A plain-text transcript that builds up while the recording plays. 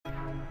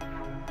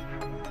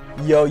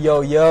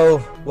Yo,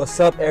 what's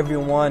up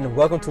everyone?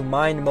 Welcome to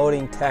Mind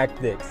Molding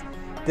Tactics.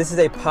 This is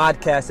a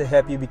podcast to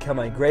help you become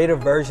a greater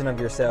version of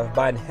yourself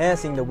by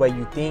enhancing the way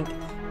you think,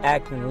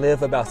 act, and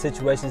live about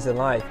situations in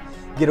life.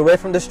 Get away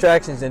from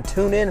distractions and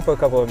tune in for a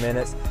couple of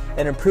minutes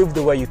and improve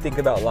the way you think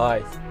about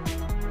life.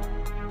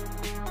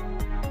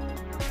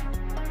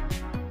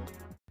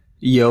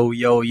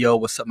 Yo,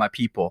 what's up my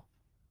people?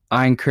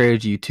 I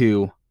encourage you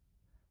to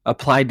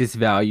apply this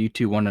value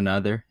to one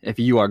another. If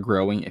you are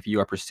growing, if you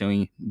are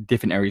pursuing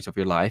different areas of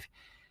your life,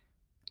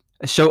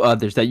 show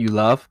others that you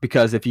love,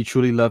 because if you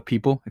truly love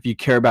people, if you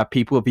care about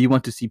people, if you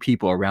want to see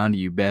people around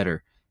you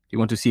better, if you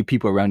want to see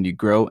people around you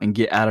grow and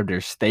get out of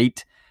their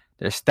state,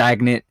 their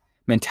stagnant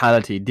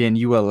mentality, then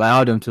you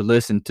allow them to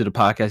listen to the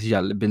podcast you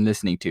have been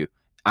listening to.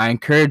 I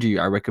encourage you,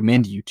 I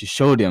recommend you to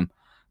show them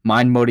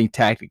mind molding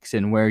tactics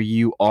and where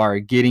you are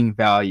getting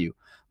value.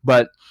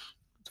 But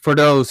for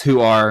those who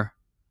are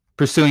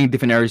pursuing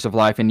different areas of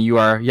life and you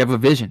have a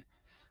vision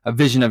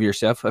of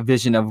yourself, a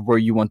vision of where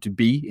you want to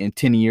be in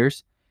 10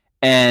 years,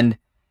 and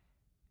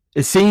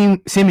it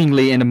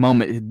seemingly in the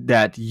moment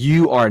that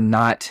you are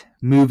not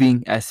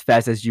moving as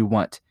fast as you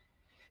want,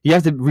 you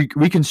have to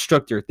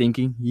reconstruct your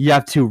thinking. You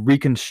have to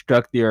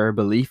reconstruct your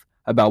belief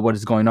about what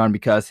is going on,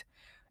 because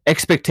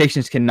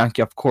expectations can knock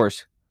you off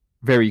course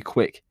very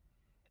quick.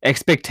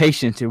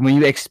 Expectations, when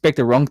you expect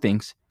the wrong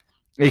things,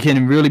 it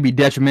can really be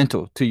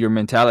detrimental to your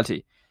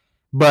mentality.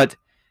 But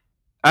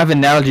I have an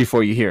analogy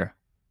for you here.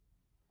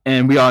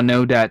 And we all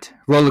know that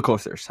roller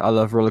coasters, I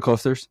love roller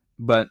coasters,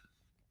 but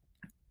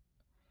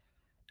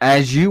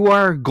as you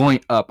are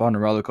going up on a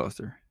roller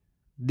coaster,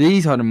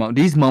 these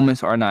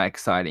moments are not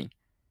exciting.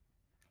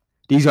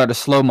 These are the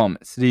slow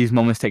moments. These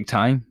moments take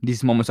time.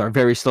 These moments are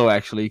very slow,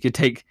 actually. It could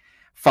take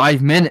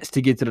 5 minutes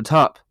to get to the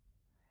top,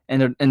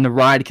 and the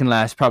ride can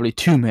last probably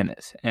 2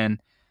 minutes.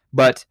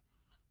 But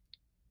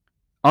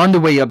on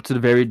the way up to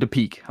the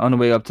peak, on the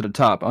way up to the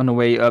top, on the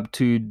way up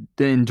to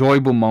the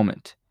enjoyable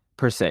moment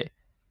per se,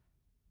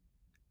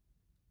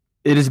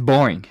 it is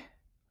boring.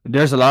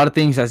 There's a lot of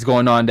things that's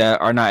going on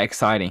that are not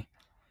exciting.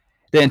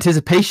 The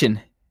anticipation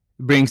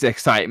brings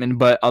excitement,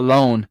 but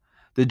alone,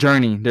 the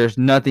journey, there's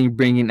nothing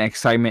bringing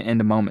excitement in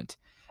the moment.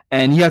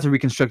 And you have to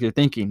reconstruct your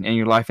thinking and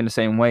your life in the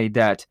same way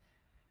that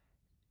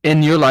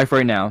in your life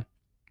right now,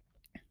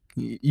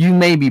 you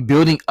may be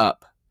building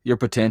up your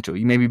potential.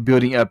 You may be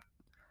building up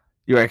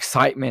your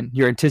excitement,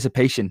 your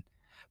anticipation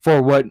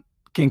for what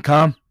can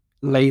come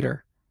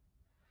later.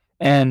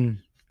 And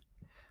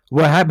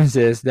what happens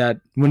is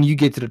that when you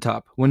get to the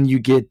top, when you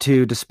get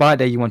to the spot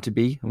that you want to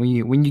be, when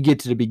you get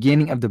to the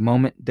beginning of the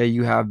moment that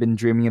you have been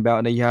dreaming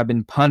about, that you have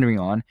been pondering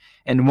on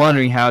and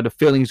wondering how the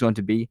feeling is going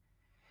to be,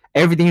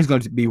 everything is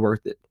going to be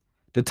worth it.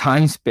 The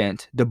time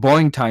spent, the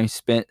boring time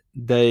spent,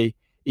 the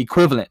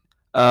equivalent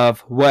of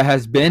what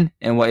has been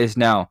and what is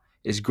now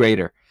is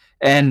greater.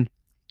 And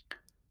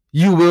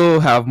you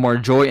will have more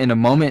joy in a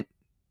moment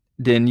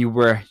than you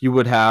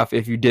would have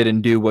if you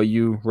didn't do what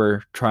you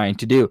were trying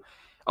to do.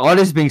 All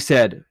this being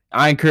said,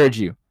 I encourage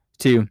you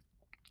to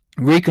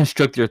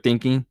reconstruct your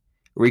thinking,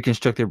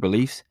 reconstruct your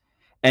beliefs,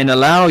 and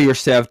allow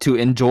yourself to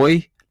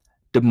enjoy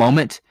the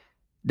moment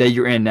that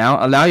you're in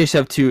now. Allow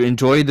yourself to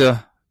enjoy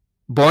the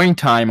boring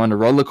time on the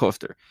roller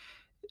coaster,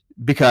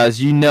 because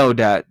you know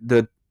that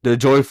the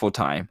joyful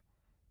time,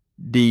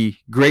 the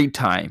great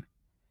time,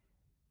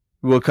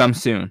 will come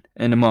soon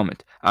in a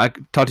moment. I'll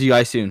talk to you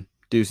guys soon.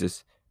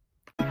 Deuces.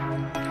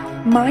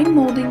 Mind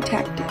Molding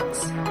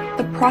Tactics,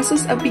 the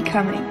process of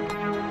becoming.